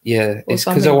 Yeah, it's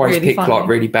because I always pick like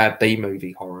really bad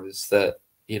B-movie horrors that,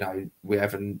 you know, we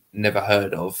haven't never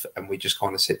heard of, and we just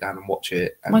kind of sit down and watch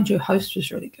it. And Mind you, Host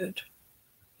was really good.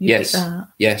 Yes,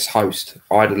 Host.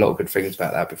 I had a lot of good things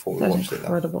about that before we watched it.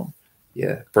 Incredible.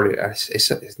 Yeah, brilliant.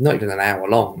 It's not even an hour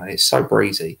long, and it's so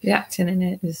breezy. The acting in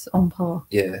it is on par.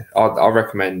 Yeah, I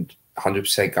recommend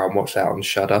 100% go and watch that on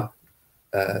Shudder.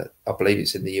 I believe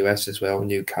it's in the US as well,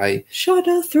 in UK.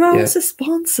 Shudder throws a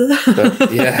sponsor.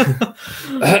 But, yeah,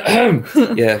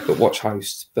 but watch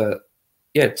Host. But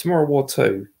yeah, Tomorrow War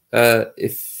 2.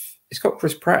 If it's got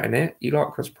Chris Pratt in it, you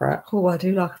like Chris Pratt? Oh, I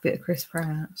do like a bit of Chris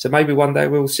Pratt. So maybe one day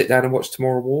we'll sit down and watch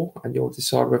Tomorrow War, and you'll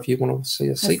decide whether you want to see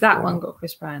a sequel. Has that one got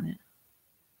Chris Pratt in it?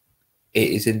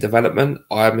 It is in development.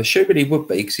 I'm assuming he would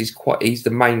be because he's the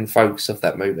main focus of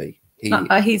that movie.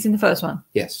 He's in the first one.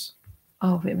 Yes.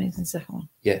 Oh, but it means in the second one.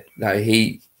 Yeah. No,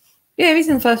 Yeah, he's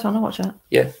in the first one. I'll watch that.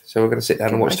 Yeah. So we're going to sit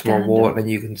down and watch Tomorrow War, and then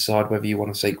you can decide whether you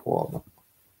want a sequel or not.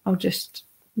 I'll just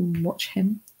watch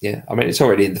him. Yeah. I mean, it's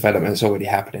already in development. It's already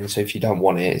happening. So if you don't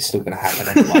want it, it's still going to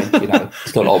happen anyway. You know,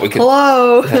 it's not like we can.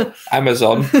 Hello,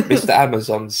 Amazon, Mr.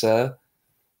 Amazon, sir.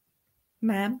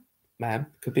 Ma'am,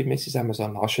 could be Mrs.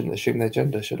 Amazon. I shouldn't assume their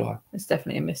gender, should I? it's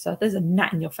definitely a mister. There's a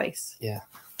gnat in your face. Yeah.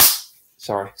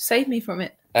 Sorry. Save me from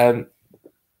it.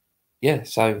 Yeah,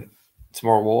 so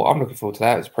Tomorrow War, I'm looking forward to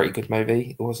that. It's a pretty good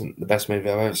movie. It wasn't the best movie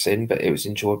I've ever seen, but it was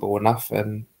enjoyable enough,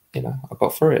 and you know, I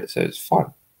got through it, so it's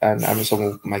fine. And Amazon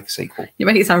will make a sequel. You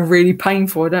make it sound really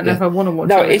painful. I don't know if I want to watch it.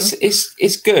 No,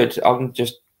 it's good.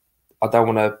 I don't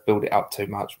want to build it up too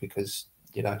much because,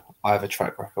 you know, I have a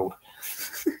track record.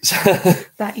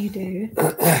 That you do.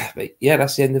 But yeah,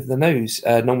 that's the end of the news.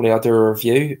 Normally I do a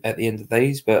review at the end of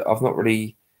these, but I've not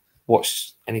really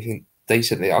watched anything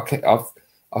decently.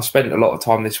 I've spent a lot of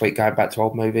time this week going back to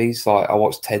old movies. Like I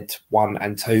watched Ted 1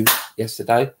 and 2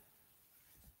 yesterday.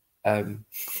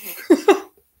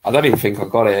 I don't even think I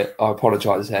got it. I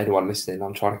apologise to anyone listening.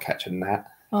 I'm trying to catch a gnat.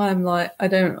 I'm like,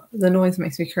 the noise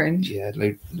makes me cringe. Yeah,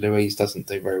 Louise doesn't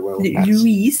do very well.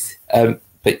 Louise?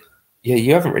 But yeah,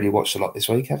 you haven't really watched a lot this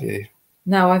week, have you?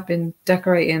 No, I've been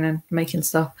decorating and making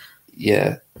stuff.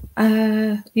 Yeah.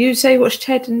 You say you watched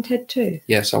Ted and Ted 2?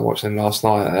 Yes, I watched them last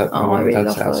night at my I mum and really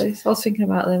dad's love house. those. I was thinking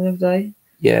about them the other day.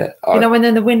 Yeah. You know, when they're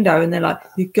in the window and they're like,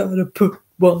 you gotta put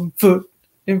one foot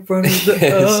in front of the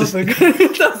Yes.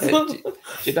 That's Do what-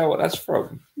 you know what that's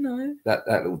from? No. That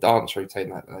little dance routine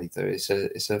that they do.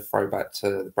 It's a throwback to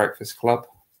the Breakfast Club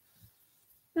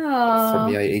from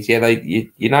the Oh. 80s. Yeah,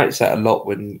 you notice that a lot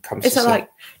when it comes It's to like,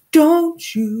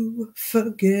 don't you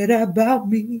forget about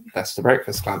me. that's the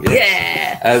Breakfast Club.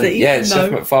 Yeah. See? Yeah, No.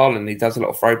 Seth MacFarlane, he does a lot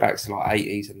of throwbacks to like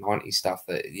 80s and 90s stuff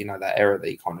that, you know, that era that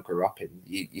he kind of grew up in.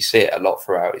 You see it a lot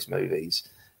throughout his movies.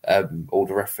 All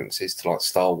the references to like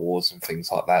Star Wars and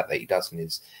things like that he does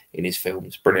in his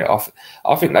films. Brilliant.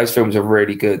 I think those films are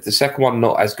really good. The second one,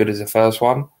 not as good as the first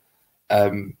one,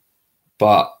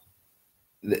 but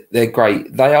they're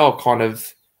great. They are kind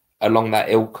of along that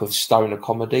ilk of stoner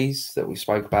comedies that we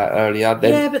spoke about earlier.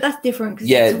 Yeah, but that's different because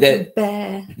Yeah, it's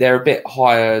bear. They're a bit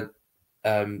higher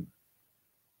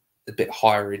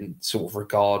in sort of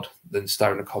regard than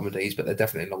stoner comedies, but they're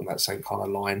definitely along that same kind of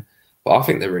line. But I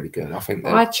think they're really good. I think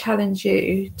I challenge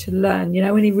you to learn. You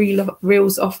know, when he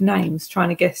reels off names trying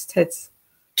to guess Ted's.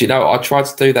 do you know, I tried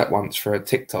to do that once for a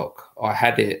TikTok. I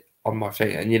had it on my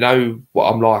thing, and you know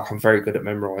what I'm like, I'm very good at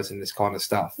memorizing this kind of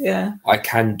stuff. Yeah. I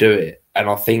can do it, and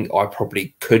I think I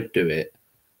probably could do it,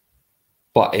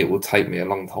 but it will take me a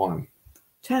long time.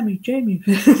 Tammy, Jamie.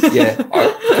 Yeah,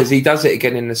 because he does it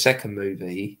again in the second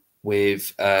movie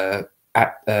with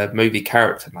movie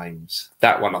character names.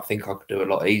 That one I think I could do a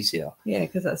lot easier. Yeah,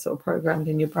 because that's sort of programmed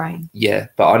in your brain. Yeah,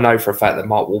 but I know for a fact that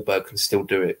Mark Wahlberg can still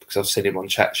do it because I've seen him on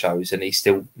chat shows and he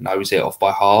still knows it off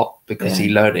by heart because he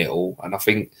learned it all. And I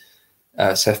think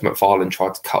Seth MacFarlane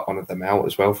tried to cut one of them out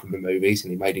as well from the movies,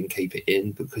 and he made him keep it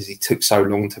in because he took so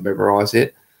long to memorise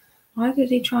it. Why did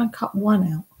he try and cut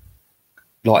one out?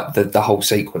 Like the whole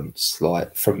sequence,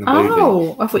 like from the movie.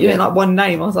 Oh, I thought you meant like one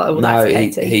name. I was like, well, No,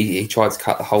 that's Katie. he tried to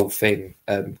cut the whole thing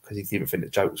because he didn't think the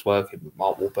joke was working. But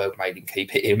Mark Wahlberg made him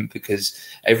keep it in because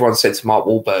everyone said to Mark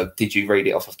Wahlberg, "Did you read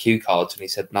it off of cue cards?" And he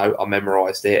said, "No, I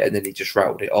memorised it." And then he just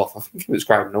rattled it off. I think it was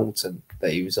Graham Norton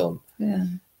that he was on. Yeah.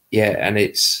 Yeah, and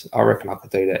I reckon I could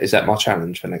do that. Is that my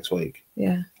challenge for next week?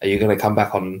 Yeah. Are you going to come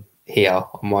back on here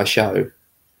on my show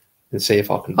and see if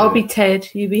I can do I'll it? be Ted.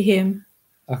 You be him.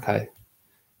 Okay.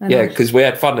 And Yeah, I'll- because we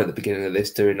had fun at the beginning of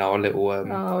this doing our little,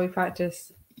 we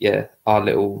practice. our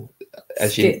little,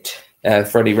 as you, Skit.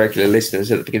 for any regular listeners,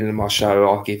 at the beginning of my show,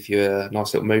 I'll give you a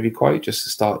nice little movie quote just to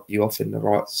start you off in the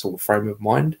right sort of frame of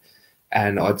mind.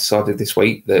 And I decided this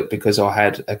week that because I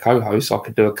had a co-host, I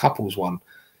could do a couples one.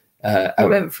 I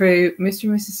went through Mr.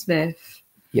 and Mrs. Smith,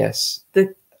 Yes.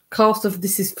 the cast of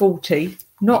This Is 40,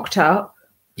 Knocked Up.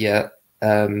 Yeah.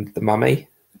 The Mummy,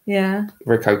 Yeah.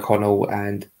 Rick O'Connell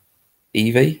and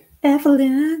Evie.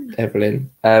 Evelyn.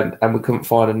 And we couldn't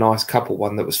find a nice couple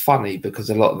one that was funny because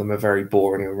a lot of them are very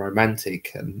boring and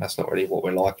romantic, and that's not really what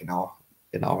we're like in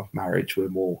our marriage. We're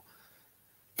more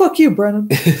Fuck you, Brennan.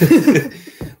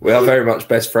 we are very much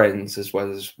best friends as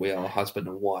well as we are husband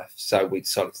and wife. So we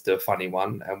decided to do a funny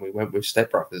one, and we went with Step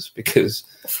Brothers because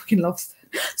I fucking love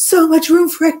so much room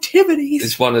for activities.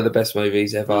 it's one of the best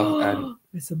movies ever, and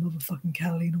It's a motherfucking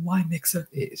Catalina wine mixer.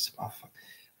 it's.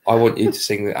 I want you to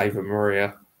sing the Ava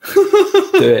Maria.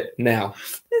 Do it now.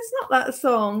 It's not that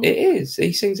song. It is.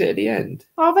 He sings it at the end.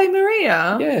 Ave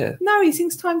Maria? Yeah. No, he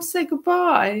sings Time to Say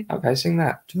Goodbye. Okay, sing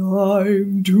that.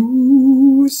 Time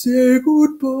to say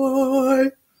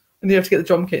goodbye. And you have to get the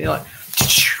drum kit and you're like...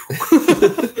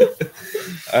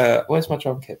 Where's my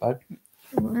drum kit, babe?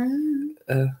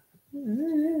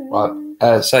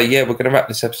 Right. So yeah, we're going to wrap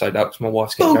this episode up because my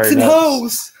wife's getting Bolts very and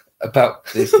nervous hoes. about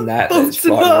this and that that's Boats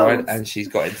and flying around, hoes. and she's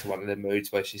got into one of the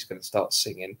moods where she's going to start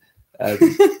singing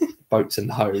boats and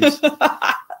hoes.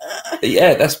 But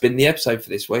yeah, that's been the episode for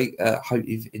this week. Hope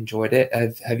you've enjoyed it.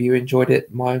 Have you enjoyed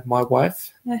it, my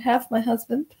wife? I have my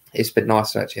husband. It's been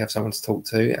nice to actually have someone to talk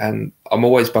to, and I'm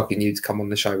always bugging you to come on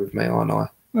the show with me, aren't I?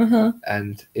 Uh-huh.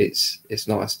 And it's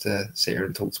nice to sit here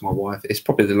and talk to my wife. It's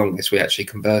probably the longest we actually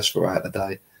converse throughout the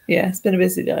day. Yeah, it's been a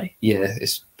busy day. Yeah,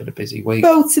 it's been a busy week.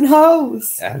 Boats and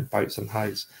hoes. And boats and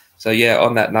hoes. So yeah,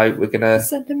 on that note, we're gonna.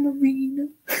 Santa Marina.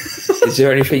 Is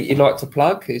there anything you'd like to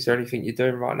plug? Is there anything you're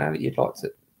doing right now that you'd like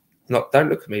to? Not. Don't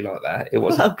look at me like that. It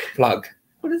wasn't plug.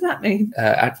 What does that mean?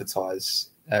 Advertise.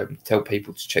 Tell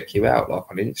people to check you out, like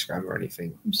on Instagram or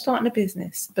anything. I'm starting a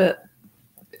business, but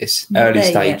It's not early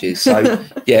there yet. stages. So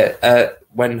yeah,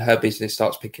 when her business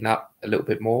starts picking up a little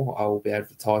bit more, I will be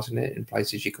advertising it in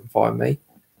places you can find me.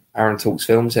 Aaron Talks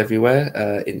Films everywhere.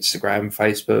 Instagram,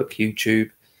 Facebook, YouTube,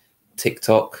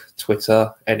 TikTok,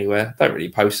 Twitter, anywhere. Don't really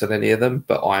post on any of them,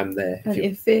 but I am there. Plenty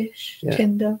of Fish, Yeah.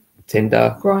 Tinder,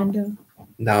 Tinder. Grinder.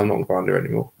 No, I'm not on Grindr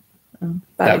anymore. Oh,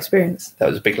 bad That- experience. That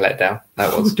was a big letdown.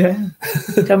 That Oh, was. damn.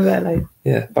 Tell me about it later.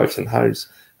 Yeah, boats and hoes.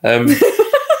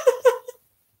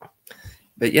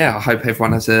 But yeah, I hope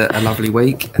everyone has a lovely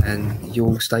week and you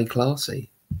all stay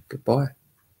classy. Goodbye.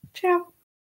 Ciao.